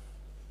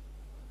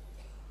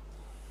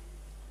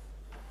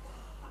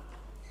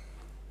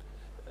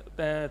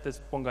 There's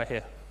one guy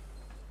here.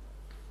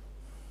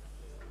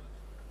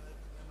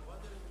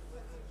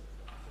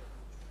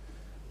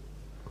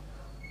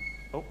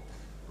 Oh.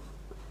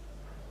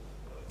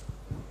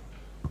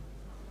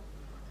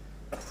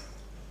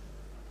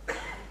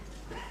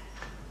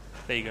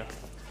 There you go.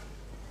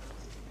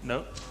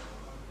 No?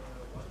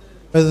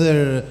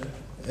 Whether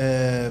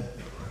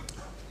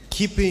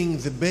keeping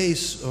the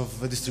base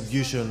of a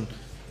distribution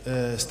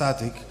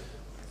static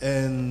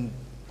and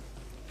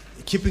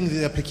keeping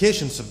the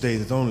applications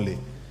updated only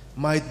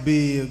might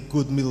be a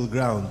good middle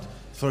ground.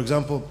 For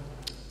example,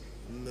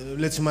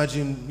 let's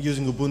imagine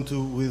using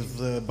Ubuntu with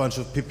a bunch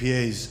of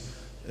PPAs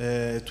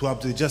to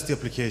update just the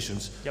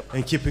applications, yep,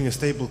 and keeping a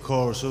stable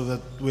core so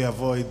that we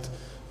avoid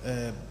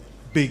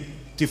big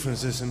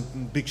differences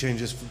and big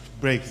changes to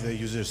break the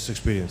user's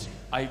experience.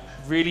 I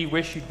really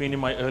wish you'd been in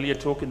my earlier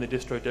talk in the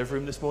distro dev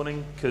room this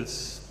morning,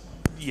 because,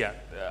 yeah,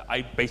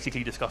 I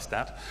basically discussed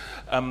that.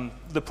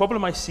 The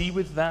problem I see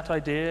with that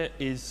idea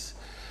is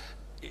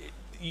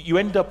you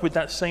end up with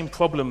that same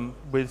problem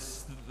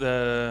with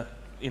the,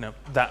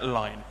 that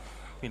line.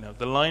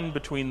 The line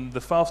between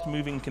the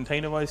fast-moving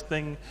containerized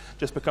thing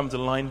just becomes a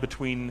line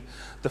between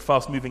the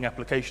fast-moving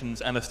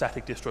applications and a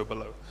static distro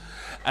below.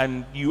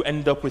 And you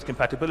end up with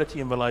compatibility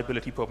and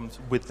reliability problems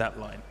with that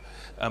line.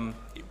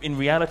 In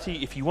reality,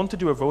 if you want to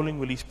do a rolling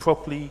release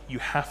properly, you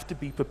have to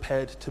be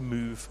prepared to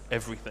move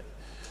everything.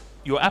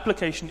 Your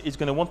application is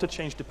going to want to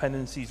change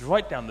dependencies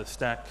right down the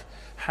stack,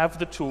 have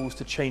the tools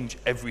to change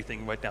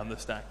everything right down the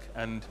stack.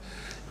 And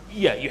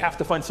yeah, you have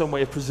to find some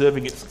way of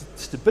preserving its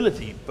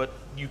stability, but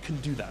you can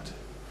do that.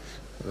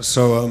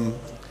 So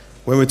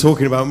when we're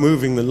talking about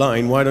moving the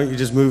line, why don't you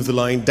just move the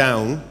line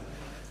down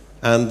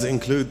and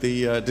include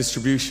the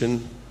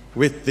distribution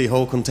with the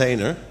whole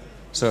container?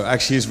 So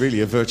actually it's really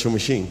a virtual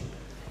machine.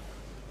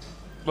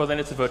 Well, then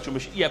it's a virtual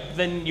machine. Yeah, but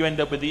then you end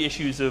up with the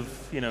issues of,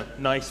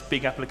 nice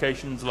big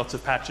applications, lots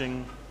of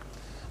patching.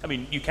 I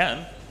mean, you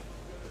can,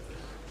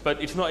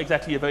 but it's not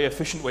exactly a very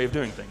efficient way of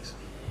doing things.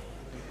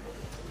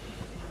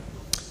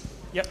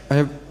 Yep.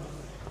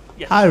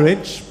 Yes. Hi,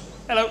 Rich.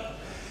 Hello.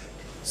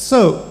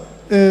 So,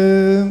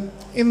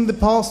 in the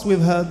past, we've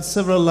had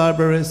several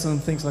libraries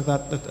and things like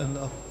that that end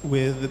up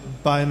with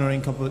binary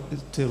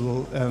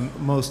incompatible and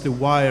mostly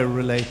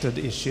wire-related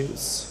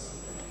issues,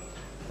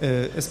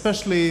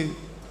 especially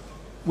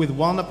with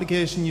one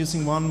application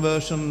using one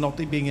version, not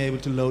being able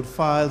to load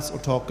files or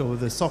talk over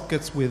the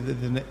sockets with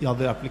the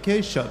other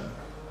application.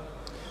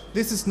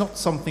 This is not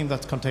something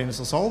that containers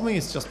are solving,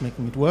 it's just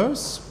making it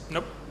worse.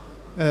 Nope.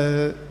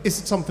 Is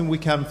it something we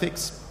can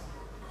fix?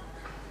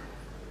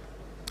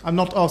 I'm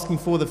not asking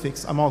for the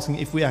fix, I'm asking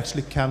if we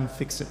actually can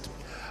fix it.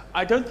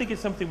 I don't think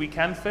it's something we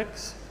can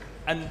fix.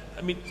 And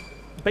I mean,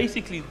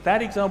 basically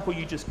that example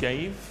you just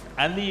gave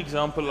and the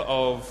example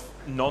of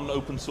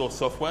non-open source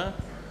software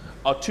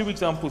are two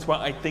examples where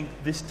I think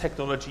this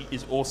technology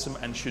is awesome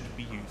and should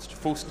be used.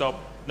 Full stop,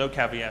 no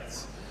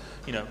caveats.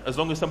 As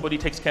long as somebody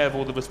takes care of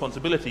all the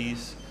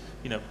responsibilities,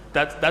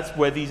 that's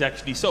where these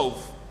actually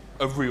solve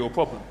a real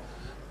problem.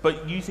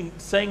 But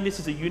saying this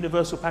is a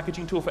universal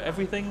packaging tool for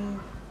everything,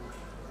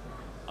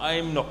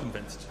 I'm not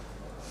convinced.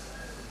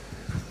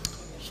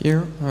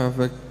 Here, I have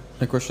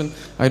a question.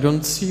 I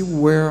don't see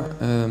where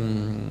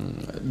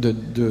the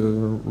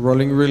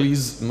rolling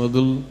release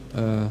model,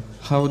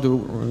 how the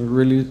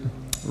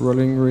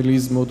rolling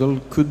release model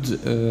could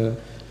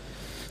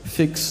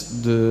fix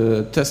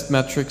the test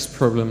matrix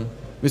problem.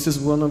 This is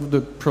one of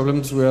the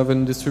problems we have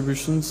in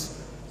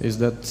distributions, is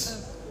that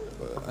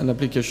an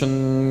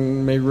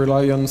application may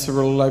rely on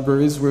several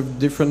libraries with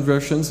different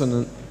versions,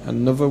 and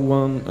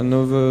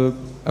another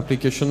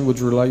application would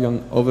rely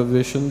on other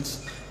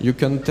versions. You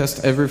can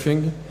test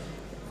everything.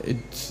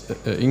 It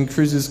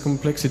increases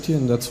complexity,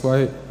 and that's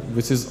why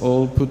this is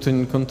all put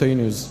in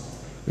containers,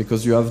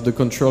 because you have the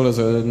control as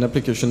an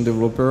application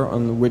developer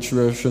on which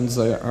versions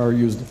are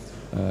used.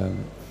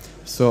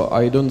 So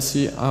I don't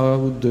see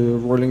how the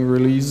rolling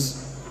release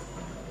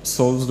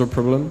solves the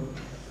problem.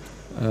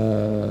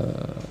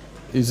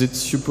 Is it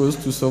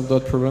supposed to solve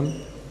that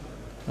problem?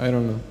 I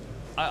don't know.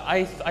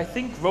 I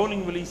think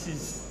rolling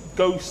releases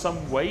go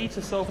some way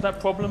to solve that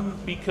problem,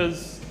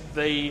 because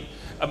they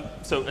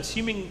so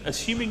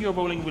assuming your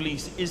rolling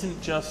release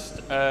isn't just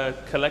a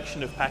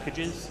collection of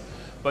packages,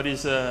 but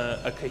is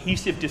a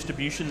cohesive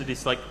distribution that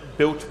is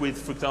built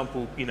with, for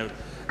example,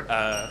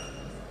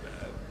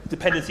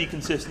 dependency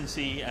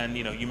consistency, and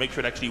you make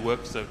sure it actually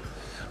works. So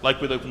like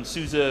with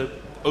OpenSUSE,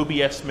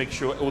 OBS makes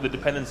sure all the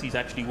dependencies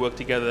actually work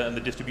together and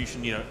the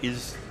distribution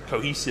is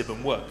cohesive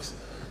and works.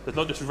 There's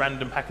not just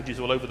random packages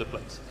all over the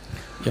place.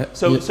 Yeah.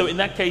 So in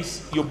that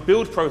case, your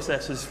build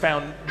process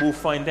will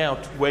find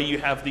out where you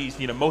have these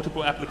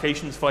multiple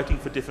applications fighting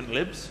for different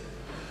libs,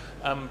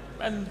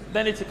 and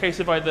then it's a case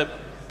of either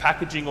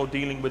packaging or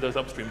dealing with those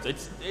upstreams.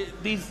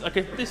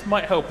 This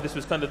might help. This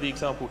was kind of the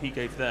example he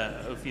gave there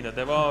of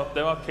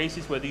there are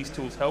cases where these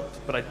tools helped,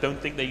 but I don't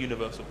think they're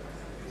universal.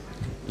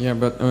 Yeah,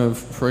 but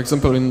for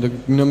example, in the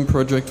GNOME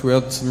project, we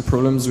had some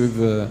problems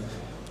with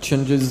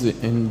changes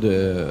in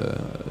the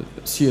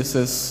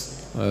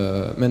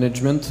CSS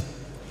management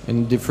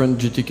in different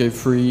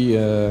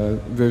GTK3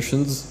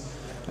 versions,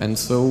 and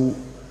so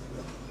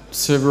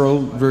several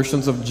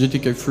versions of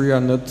GTK3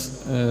 are not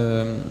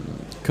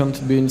can't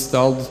be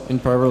installed in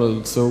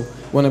parallel. So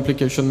one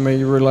application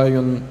may rely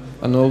on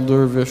an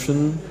older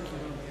version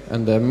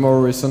and a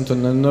more recent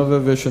on another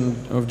version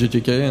of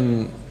GTK,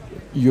 and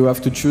you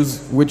have to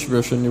choose which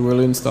version you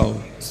will install.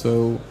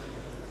 So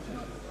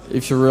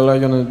if you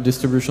rely on a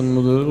distribution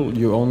model,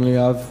 you only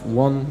have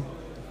one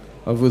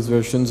of those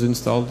versions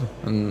installed,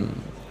 and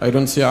I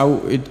don't see how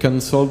it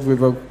can solve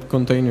without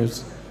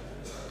containers.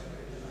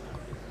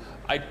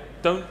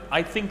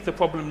 I think the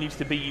problem needs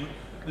to be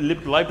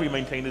library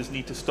maintainers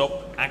need to stop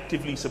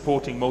actively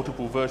supporting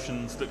multiple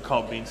versions that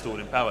can't be installed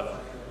in parallel.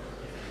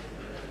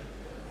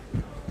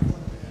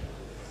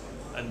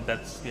 And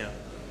that's,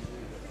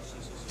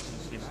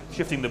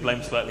 shifting the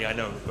blame slightly, I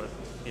know, but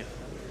yeah.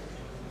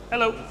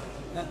 Hello.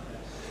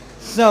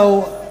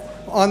 So,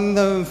 on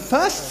the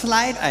first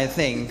slide, I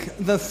think,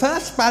 the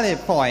first bullet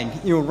point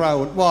you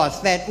wrote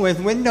was that with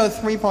Windows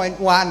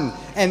 3.1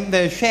 and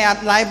the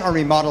shared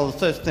library model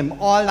system,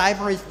 all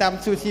libraries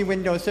dump to the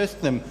Windows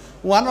system,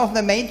 one of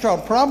the major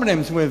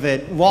problems with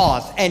it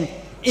was, and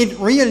it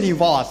really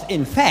was,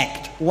 in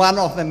fact, one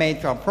of the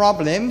major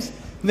problems,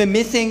 the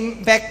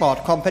missing backboard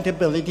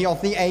compatibility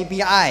of the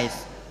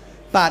ABIs.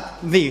 But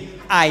the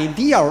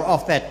idea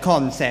of that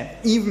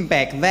concept, even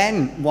back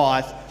then,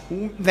 was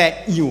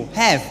that you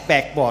have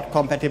backboard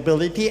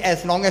compatibility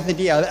as long as the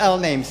DLL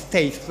name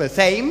stays the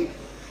same.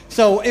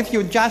 So if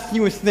you just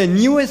use the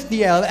newest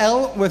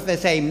DLL with the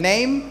same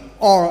name,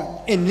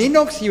 or in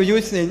Linux you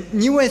use the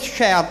newest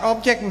shared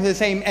object with the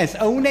same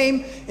SO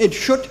name, it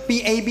should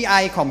be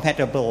ABI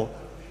compatible.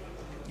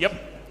 Yep,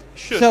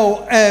 should.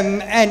 So,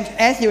 and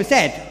as you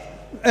said,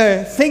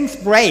 things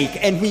break,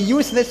 and we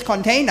use this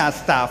container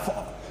stuff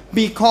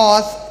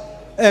because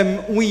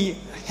we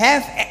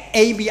have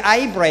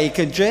ABI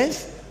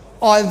breakages,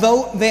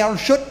 although there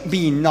should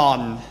be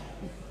none.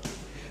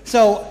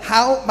 So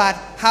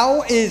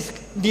how is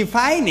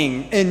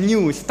defining a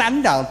new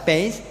standard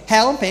base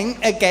helping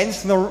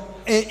against the,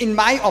 in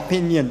my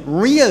opinion,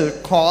 real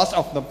cause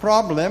of the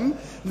problem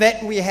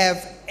that we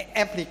have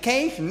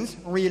applications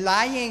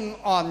relying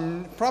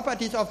on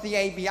properties of the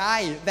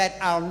ABI that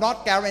are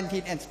not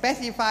guaranteed and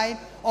specified,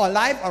 or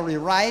library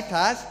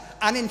writers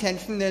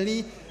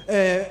unintentionally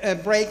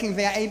breaking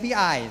their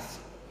ABIs?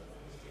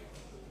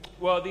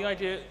 Well,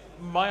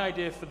 my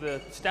idea for the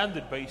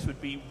standard base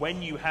would be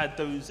when you had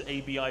those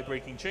ABI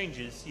breaking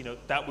changes,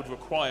 that would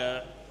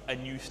require a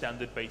new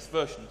standard base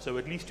version. So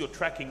at least you're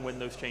tracking when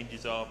those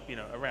changes are,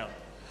 around.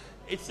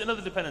 It's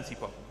another dependency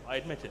problem, I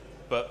admit it,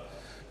 but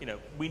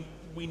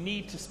we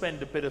need to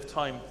spend a bit of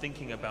time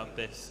thinking about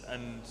this,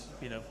 and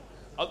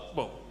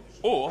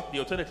or the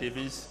alternative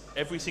is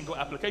every single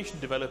application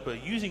developer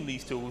using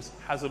these tools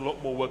has a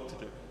lot more work to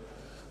do.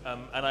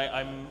 And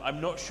I'm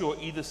not sure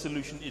either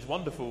solution is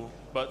wonderful,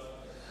 but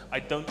I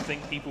don't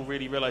think people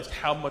really realized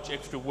how much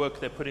extra work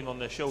they're putting on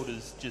their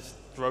shoulders just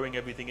throwing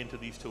everything into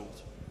these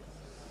tools.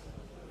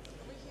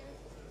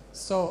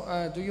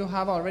 So do you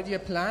have already a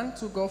plan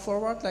to go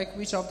forward? Like,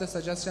 which of the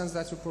suggestions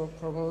that you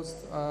proposed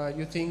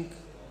you think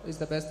is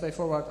the best way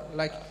forward?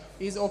 Like,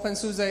 is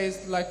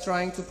OpenSUSE like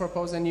trying to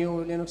propose a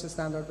new Linux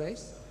standard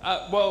base?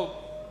 Well,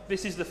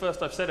 this is the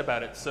first I've said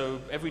about it, so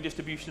every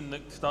distribution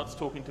that starts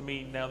talking to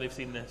me, now they've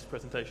seen this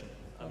presentation.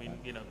 I mean,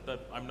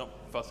 I'm not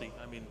fussy.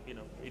 I mean,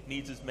 it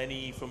needs as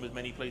many from as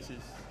many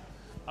places.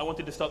 I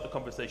wanted to start the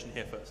conversation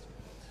here first.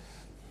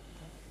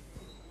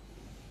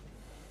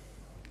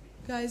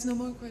 Guys, no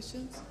more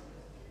questions?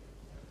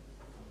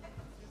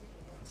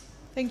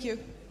 Thank you.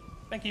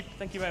 Thank you.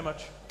 Thank you very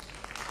much.